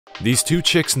These two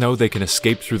chicks know they can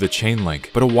escape through the chain link,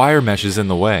 but a wire mesh is in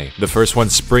the way. The first one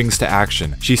springs to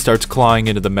action. She starts clawing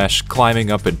into the mesh,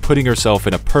 climbing up and putting herself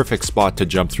in a perfect spot to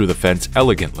jump through the fence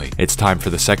elegantly. It's time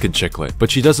for the second chicklet, but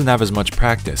she doesn't have as much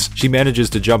practice. She manages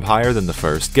to jump higher than the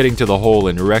first, getting to the hole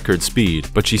in record speed,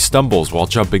 but she stumbles while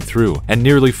jumping through and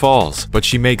nearly falls, but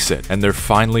she makes it, and they're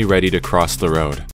finally ready to cross the road.